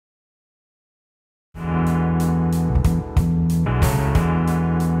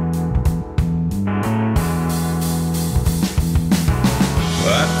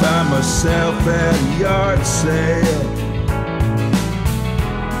myself at a yard sale.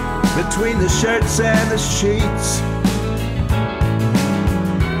 Between the shirts and the sheets,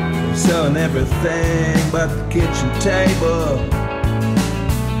 selling everything but the kitchen table.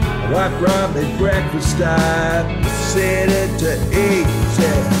 My wife brought me breakfast, I proceeded to eat.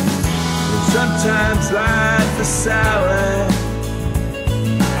 Sometimes life is sour,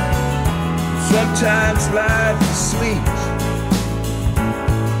 sometimes life is sweet.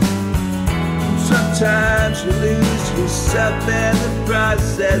 Sometimes you lose yourself in the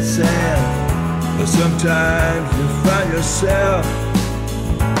process, but sometimes you find yourself.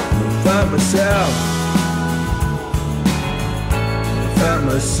 Found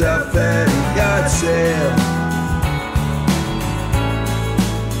myself at a yard sale.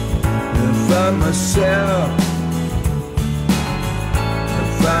 Found myself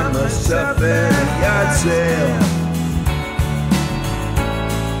at a yard sale.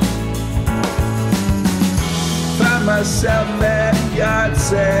 Found myself at a yard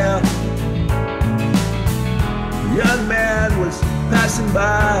sale. A young man was passing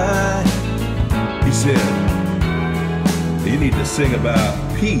by. He said, "You need to sing about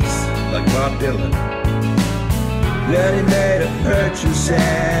peace like Bob Dylan." Then he made a purchase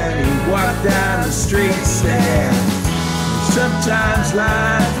and he walked down the street saying, "Sometimes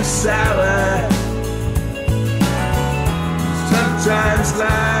life is sour, sometimes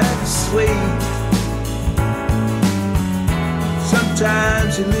life is sweet.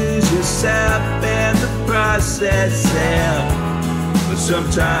 Sometimes you lose yourself in the process, but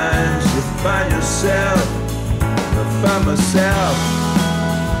sometimes you find yourself."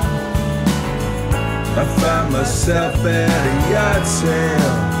 I found myself at a yard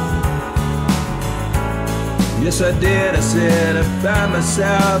sale. Yes, I did. I said I found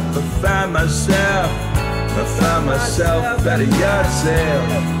myself at a yard sale.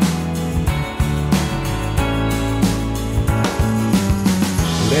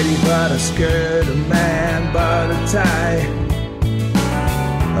 A lady bought a skirt, a man bought a tie.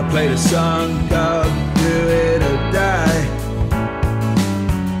 I played a song called Do It or Die.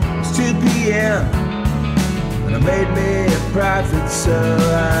 It's 2 p.m. and I made me a profit, so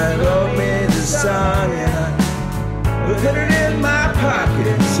I wrote me the song and I put it in my pocket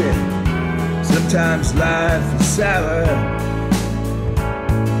and said, "Sometimes life is sour,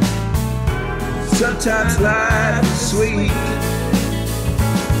 sometimes life is sweet.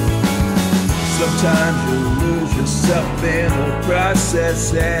 Sometimes you lose yourself in the process,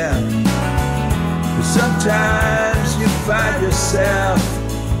 but sometimes you find yourself."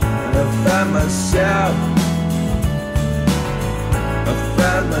 And I found myself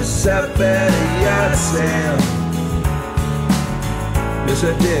at a yard sale. Yes, I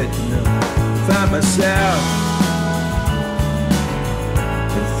did, you know. Found myself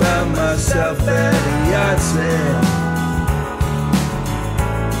at a yard sale.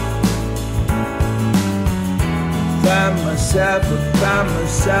 Found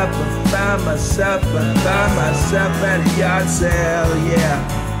myself at a yard sale, yeah.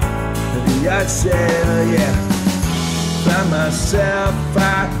 At a yard sale, yeah. Found myself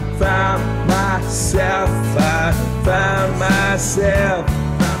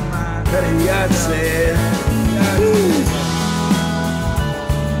at a yard sale. Woo.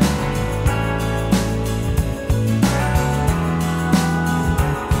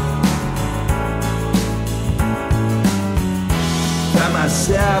 Found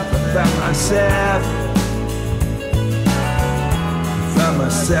myself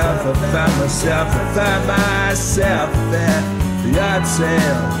at the yard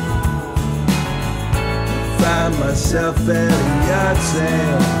sale. Found myself at a yard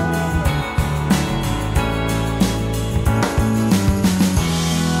sale.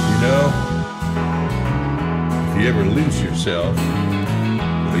 You know, if you ever lose yourself,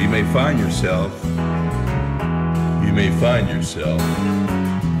 well, you may find yourself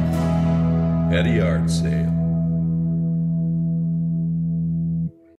at a yard sale.